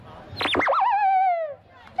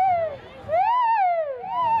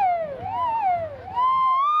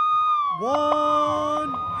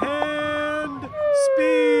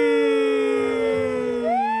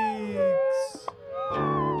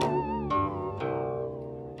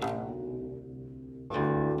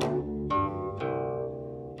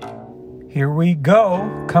Here we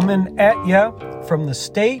go, coming at ya from the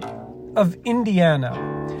state of Indiana.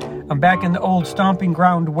 I'm back in the old stomping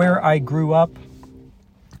ground where I grew up.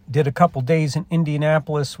 Did a couple days in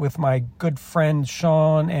Indianapolis with my good friends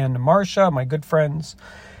Sean and Marcia, my good friends,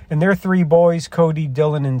 and their three boys, Cody,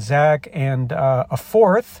 Dylan, and Zach, and a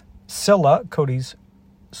fourth, Scylla, Cody's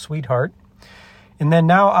sweetheart. And then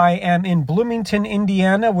now I am in Bloomington,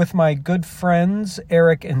 Indiana with my good friends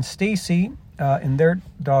Eric and Stacy and their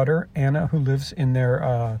daughter Anna, who lives in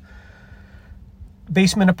their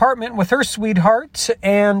basement apartment with her sweetheart.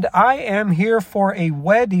 And I am here for a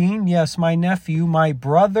wedding. Yes, my nephew, my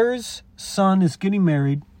brother's son is getting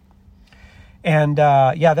married. And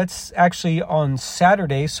that's actually on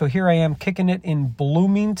Saturday. So here I am kicking it in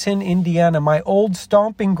Bloomington, Indiana, my old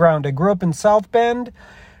stomping ground. I grew up in South Bend.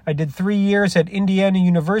 I did 3 years at Indiana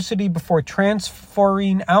University before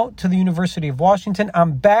transferring out to the University of Washington.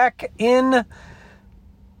 I'm back in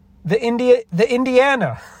the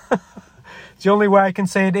Indiana. It's the only way I can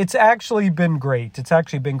say it. It's actually been great.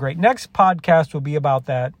 Next podcast will be about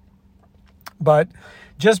that. But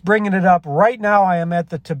just bringing it up, right now I am at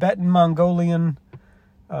the Tibetan-Mongolian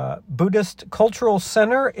Buddhist Cultural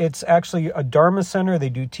Center. It's actually a Dharma center. They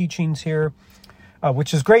do teachings here,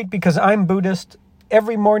 which is great because I'm Buddhist.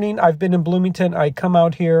 Every morning I've been in Bloomington, I come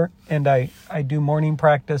out here and I do morning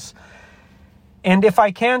practice. And if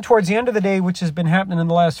I can, towards the end of the day, which has been happening in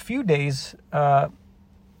the last few days, on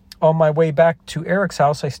my way back to Eric's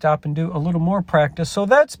house, I stop and do a little more practice. So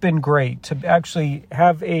that's been great to actually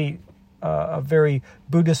have a very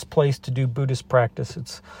Buddhist place to do Buddhist practice.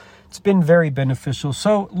 It's been very beneficial.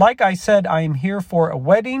 So like I said, I am here for a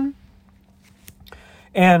wedding.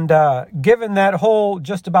 And given that whole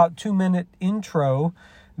just about 2-minute intro,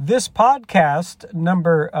 this podcast,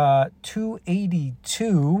 number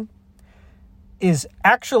 282, is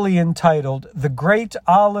actually entitled The Great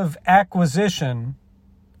Olive Acquisition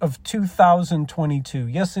of 2022.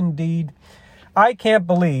 Yes, indeed. I can't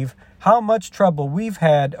believe how much trouble we've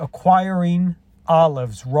had acquiring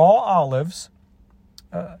olives, raw olives,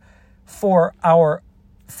 for our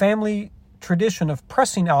family tradition of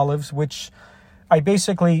pressing olives, which I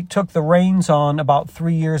basically took the reins on about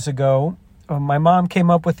 3 years ago. My mom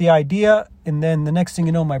came up with the idea, and then the next thing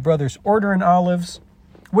you know, my brother's ordering olives,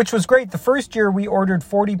 which was great. The first year we ordered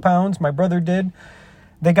 40 pounds, my brother did.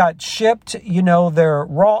 They got shipped, they're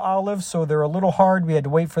raw olives, so they're a little hard. We had to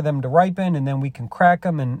wait for them to ripen, and then we can crack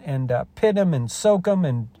them and pit them and soak them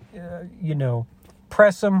and,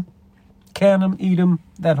 press them, can them, eat them,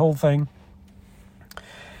 that whole thing.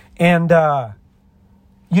 And,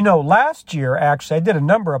 last year, actually, I did a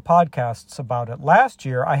number of podcasts about it. Last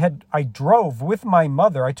year, I drove with my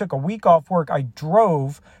mother. I took a week off work. I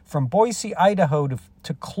drove from Boise, Idaho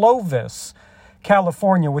to Clovis,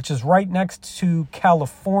 California, which is right next to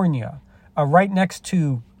California, right next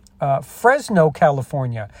to Fresno,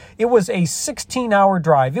 California. It was a 16-hour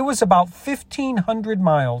drive. It was about 1,500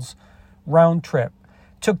 miles round trip.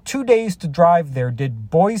 Took 2 days to drive there. Did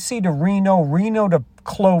Boise to Reno, Reno to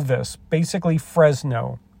Clovis, basically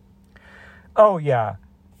Fresno. Oh, yeah.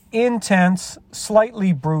 Intense,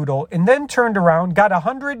 slightly brutal, and then turned around, got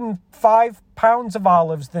 105 pounds of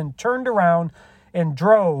olives, then turned around and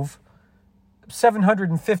drove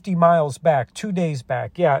 750 miles back, 2 days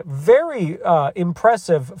back. Yeah, very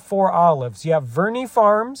impressive for olives. You have Verney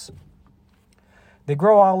Farms. They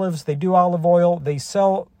grow olives. They do olive oil. They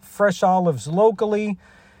sell fresh olives locally.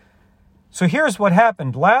 So here's what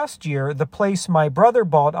happened. Last year, the place my brother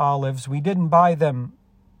bought olives, we didn't buy them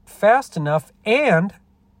fast enough, and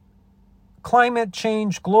climate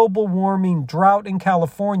change, global warming, drought in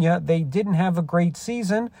California, they didn't have a great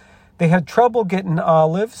season. They had trouble getting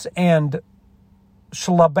olives, and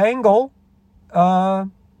Schlabangle,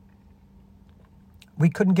 we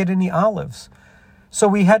couldn't get any olives. So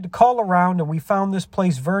we had to call around, and we found this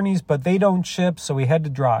place, Verney's, but they don't ship, so we had to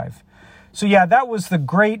drive. So yeah, that was the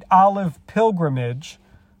Great Olive Pilgrimage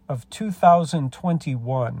of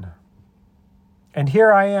 2021. And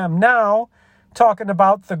here I am now talking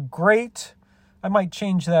about the great, I might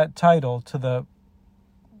change that title to the,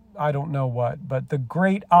 I don't know what, but the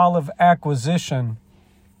Great Olive Acquisition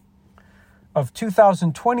of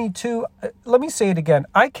 2022. Let me say it again.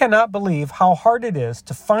 I cannot believe how hard it is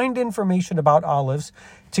to find information about olives,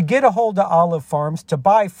 to get a hold of olive farms, to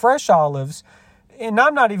buy fresh olives. And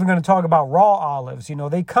I'm not even going to talk about raw olives.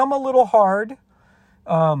 They come a little hard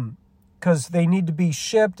because they need to be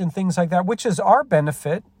shipped and things like that, which is our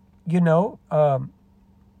benefit, because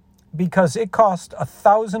it cost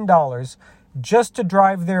 $1,000 just to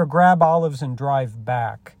drive there, grab olives, and drive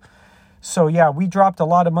back. So yeah, we dropped a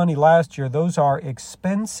lot of money last year. Those are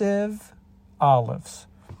expensive olives.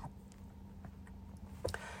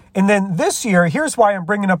 And then this year, here's why I'm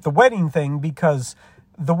bringing up the wedding thing, because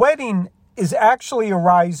the wedding is actually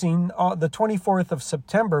arising the 24th of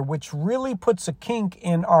September, which really puts a kink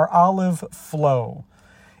in our olive flow.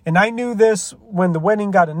 And I knew this when the wedding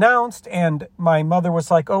got announced, and my mother was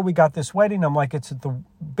like, oh, we got this wedding. I'm like, it's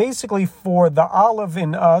basically for the olive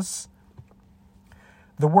in us,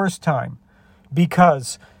 the worst time,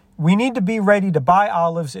 because we need to be ready to buy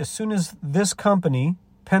olives as soon as this company,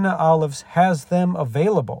 Penna Olives, has them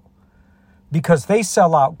available, because they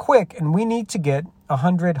sell out quick, and we need to get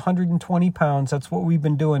 120 pounds. That's what we've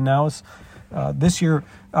been doing now. This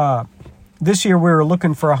year we were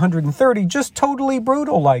looking for 130, just totally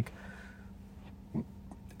brutal. Like,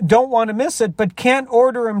 don't want to miss it, but can't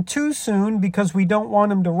order them too soon because we don't want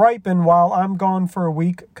them to ripen while I'm gone for a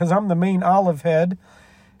week, because I'm the main olive head,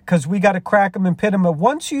 because we got to crack them and pit them. But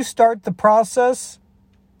once you start the process,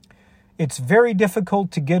 it's very difficult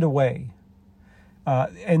to get away.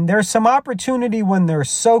 And there's some opportunity when they're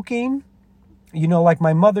soaking. You know, like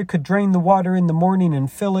my mother could drain the water in the morning and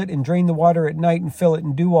fill it, and drain the water at night and fill it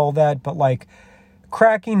and do all that. But like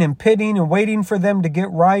cracking and pitting and waiting for them to get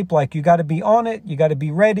ripe, like you got to be on it. You got to be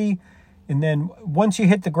ready. And then once you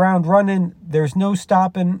hit the ground running, there's no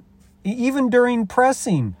stopping, even during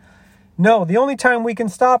pressing. No, the only time we can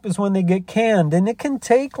stop is when they get canned, and it can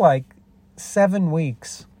take like 7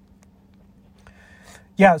 weeks.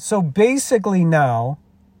 Yeah, so basically now,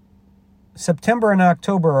 September and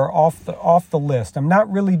October are off the list. I'm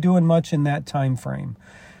not really doing much in that time frame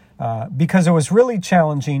because it was really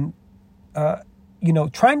challenging,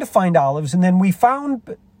 trying to find olives. And then we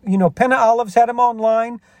found, Penna Olives had them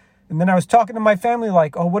online. And then I was talking to my family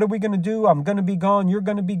like, oh, what are we going to do? I'm going to be gone. You're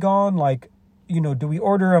going to be gone. Like, do we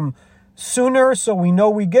order them sooner so we know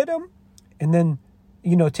we get them? And then,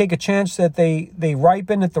 take a chance that they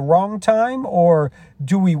ripen at the wrong time? Or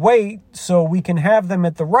do we wait so we can have them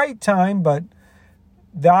at the right time, but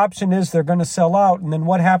the option is they're going to sell out? And then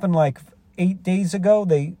what happened like 8 days ago?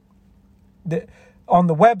 On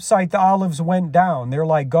the website, the olives went down. They're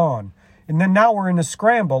like gone. And then now we're in a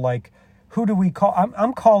scramble. Like, who do we call?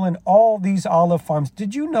 I'm calling all these olive farms.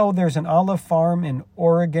 Did you know there's an olive farm in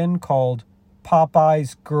Oregon called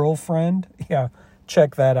Popeye's Girlfriend? Yeah.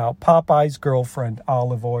 Check that out. Popeye's Girlfriend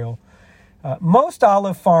olive oil. Most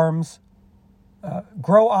olive farms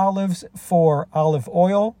grow olives for olive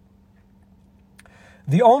oil.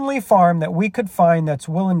 The only farm that we could find that's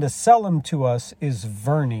willing to sell them to us is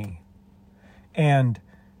Verney. And,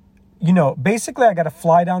 basically I got to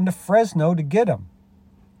fly down to Fresno to get them.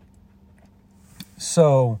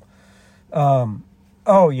 So,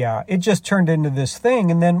 oh yeah, it just turned into this thing.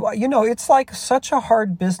 And then, it's like such a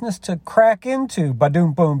hard business to crack into.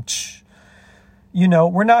 Ba-doom, boom, tsh.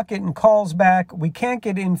 We're not getting calls back. We can't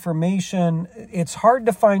get information. It's hard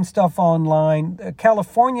to find stuff online.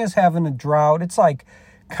 California's having a drought. It's like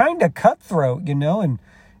kind of cutthroat, but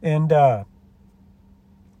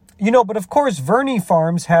of course Verney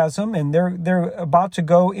Farms has them, and they're about to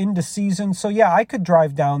go into season. So yeah, I could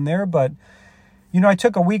drive down there, but I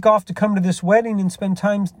took a week off to come to this wedding and spend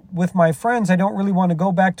time with my friends. I don't really want to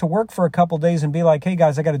go back to work for a couple days and be like, hey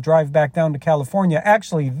guys, I got to drive back down to California.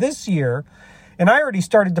 Actually, this year, and I already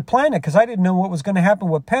started to plan it because I didn't know what was going to happen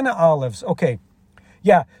with Penna Olives. Okay,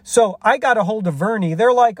 yeah, so I got a hold of Verney.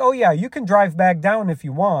 They're like, oh yeah, you can drive back down if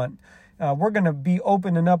you want. We're going to be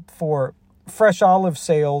opening up for fresh olive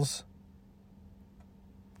sales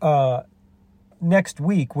next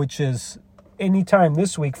week, which is anytime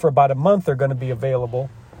this week. For about a month they're going to be available.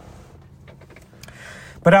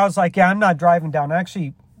 But I was like, yeah, I'm not driving down.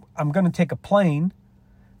 Actually, I'm going to take a plane,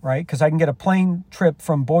 right? Because I can get a plane trip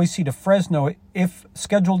from Boise to Fresno if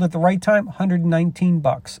scheduled at the right time,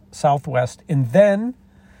 $119 Southwest. And then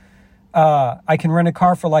I can rent a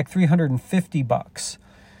car for like $350.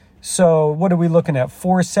 So what are we looking at?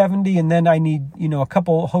 $470, and then I need, a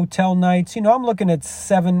couple hotel nights. I'm looking at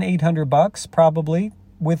 $700-800 probably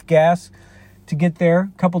with gas to get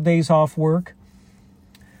there. A couple days off work.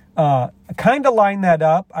 I kind of lined that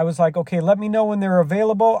up. I was like, okay, let me know when they're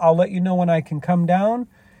available. I'll let you know when I can come down.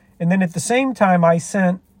 And then at the same time, I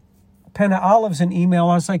sent Penna Olives an email.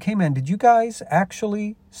 I was like, hey man, did you guys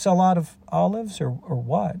actually sell out of olives or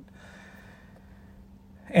what?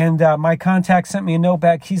 And my contact sent me a note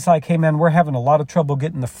back. He's like, hey man, we're having a lot of trouble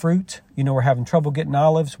getting the fruit. We're having trouble getting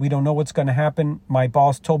olives. We don't know what's going to happen. My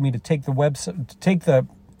boss told me to take the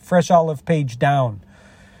fresh olive page down.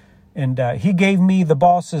 And he gave me the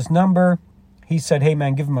boss's number. He said, hey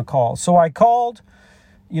man, give him a call. So I called.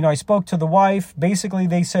 I spoke to the wife. Basically,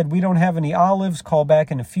 they said, we don't have any olives. Call back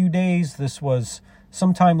in a few days. This was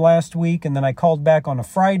sometime last week, and then I called back on a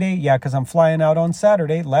Friday. Yeah, because I'm flying out on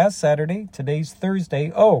Saturday, last Saturday. Today's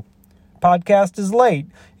Thursday. Oh, podcast is late,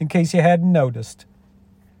 in case you hadn't noticed.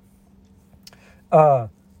 So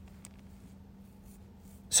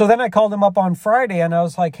then I called him up on Friday, and I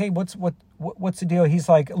was like, hey, what's the deal? He's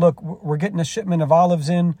like, look, we're getting a shipment of olives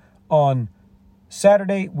in on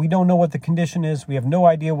Saturday. We don't know what the condition is. We have no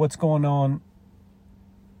idea what's going on.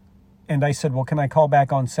 And I said, well, can I call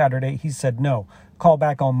back on Saturday? He said, no, call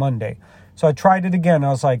back on Monday. So I tried it again. I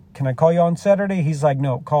was like, can I call you on Saturday? He's like,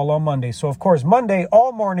 no, call on Monday. So, of course, Monday,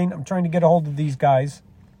 all morning, I'm trying to get a hold of these guys.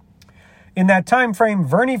 In that time frame,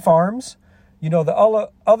 Verney Farms, the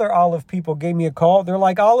other olive people gave me a call. They're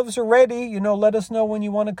like, olives are ready. Let us know when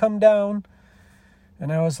you want to come down.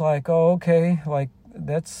 And I was like, oh, okay. Like,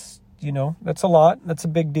 that's a lot. That's a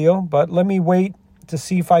big deal. But let me wait to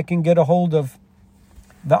see if I can get a hold of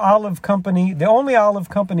the olive company, the only olive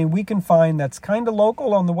company we can find that's kind of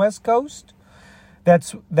local on the West Coast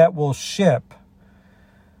that will ship.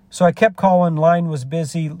 So I kept calling. Line was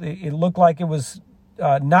busy. It looked like it was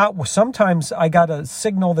not. Sometimes I got a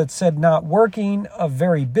signal that said not working,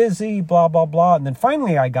 very busy, blah, blah, blah. And then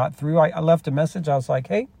finally I got through. I left a message. I was like,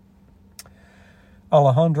 hey,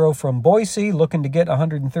 Alejandro from Boise, looking to get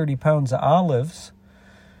 130 pounds of olives.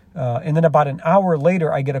 And then about an hour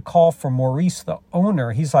later, I get a call from Maurice, the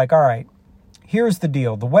owner. He's like, all right, here's the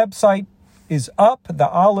deal. The website is up. The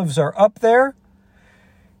olives are up there.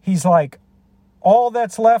 He's like, all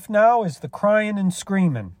that's left now is the crying and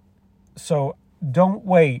screaming. So don't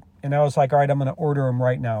wait. And I was like, all right, I'm going to order them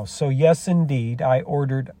right now. So yes, indeed, I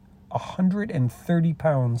ordered 130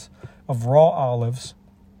 pounds of raw olives.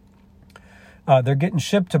 They're getting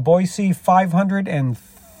shipped to Boise,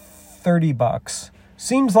 $530.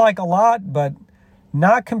 Seems like a lot, but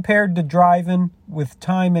not compared to driving with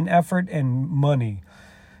time and effort and money.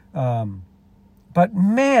 But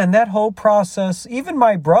man, that whole process, even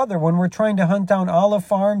my brother, when we're trying to hunt down olive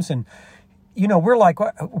farms and, we're like,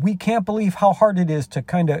 we can't believe how hard it is to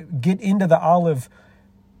kind of get into the olive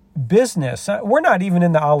business. We're not even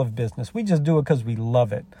in the olive business. We just do it because we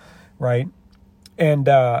love it, right? And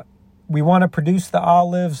we want to produce the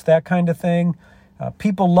olives, that kind of thing.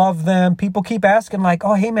 People love them. People keep asking like,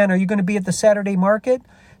 oh, hey, man, are you going to be at the Saturday market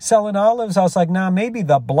selling olives? I was like, nah, maybe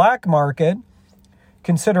the black market,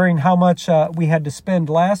 considering how much we had to spend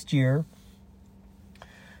last year.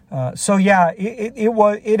 So, yeah,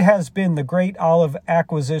 it has been the great olive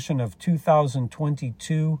acquisition of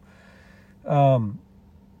 2022.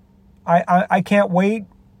 I can't wait.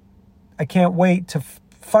 I can't wait to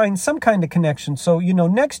find some kind of connection. So,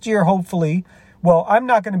 next year, hopefully, well, I'm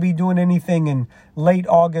not going to be doing anything in late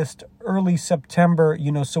August, early September,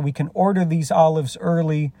 so we can order these olives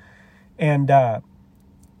early and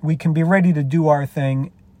we can be ready to do our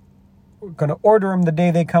thing. We're going to order them the day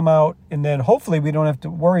they come out, and then hopefully we don't have to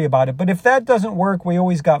worry about it. But if that doesn't work, we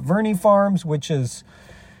always got Verney Farms, which is,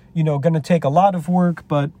 going to take a lot of work,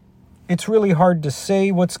 but it's really hard to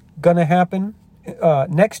say what's going to happen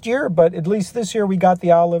next year. But at least this year we got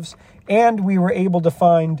the olives, and we were able to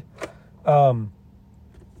find the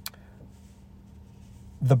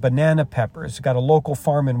banana peppers. Got a local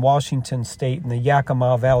farm in Washington State in the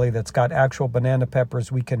Yakima Valley that's got actual banana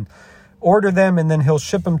peppers. We can order them and then he'll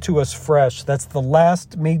ship them to us fresh. That's the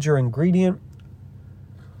last major ingredient.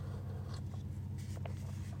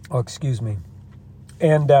 Oh, excuse me.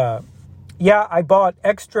 And yeah, I bought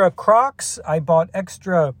extra crocks. I bought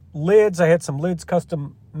extra lids. I had some lids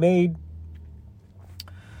custom made.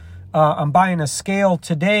 I'm buying a scale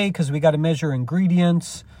today because we got to measure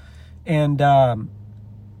ingredients. And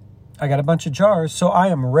I got a bunch of jars, so I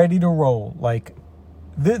am ready to roll. Like,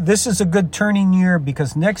 this is a good turning year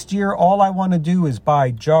because next year all I want to do is buy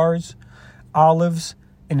jars, olives,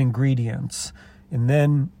 and ingredients. And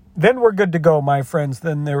then we're good to go, my friends.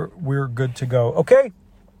 Then we're good to go. Okay.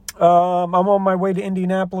 I'm on my way to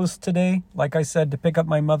Indianapolis today, like I said, to pick up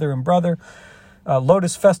my mother and brother.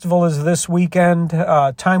 Lotus Festival is this weekend.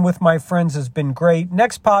 Time with my friends has been great.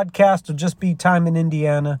 Next podcast will just be time in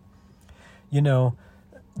Indiana.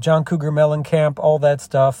 John Cougar Mellencamp, all that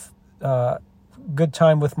stuff. Good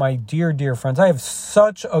time with my dear, dear friends. I have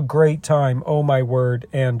such a great time. Oh, my word.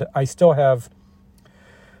 And I still have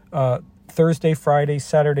Thursday, Friday,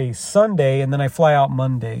 Saturday, Sunday, and then I fly out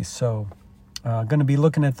Monday. So going to be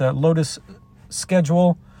looking at the Lotus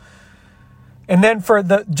schedule. And then for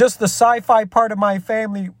just the sci-fi part of my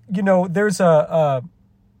family, there's an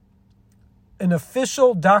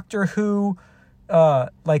official Doctor Who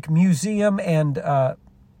museum and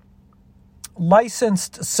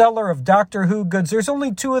licensed seller of Doctor Who goods. There's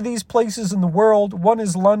only 2 of these places in the world. One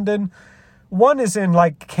is London, One is in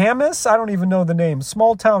like Camas. I don't even know the name.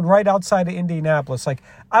 Small town right outside of Indianapolis. Like,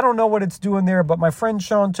 I don't know what it's doing there, but my friend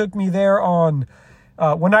Sean took me there on,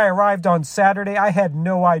 when I arrived on Saturday. I had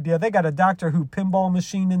no idea. They got a Doctor Who pinball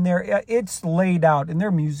machine in there. It's laid out, and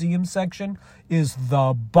their museum section is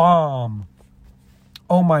the bomb.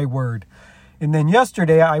 Oh my word. And then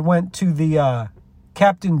yesterday I went to the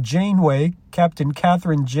Captain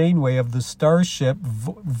Catherine Janeway of the Starship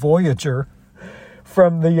Voyager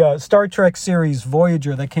from the Star Trek series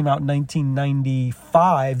Voyager that came out in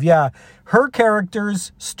 1995. Yeah, her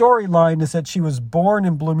character's storyline is that she was born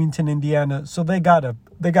in Bloomington, Indiana, so they got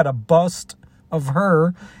a bust of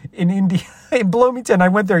her in Bloomington. I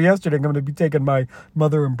went there yesterday. I'm going to be taking my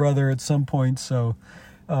mother and brother at some point, so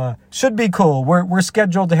should be cool. We're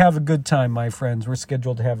scheduled to have a good time, my friends. We're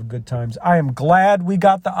scheduled to have a good time. I am glad we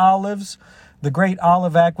got the olives. The great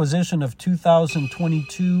olive acquisition of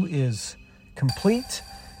 2022 is complete,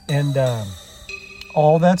 and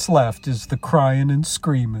all that's left is the crying and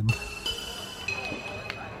screaming.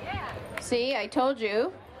 See, I told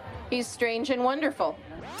you. He's strange and wonderful.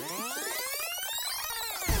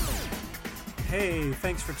 Hey,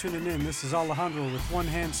 thanks for tuning in. This is Alejandro with One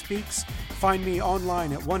Hand Speaks. Find me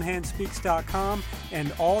online at onehandspeaks.com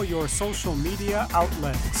and all your social media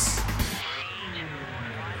outlets.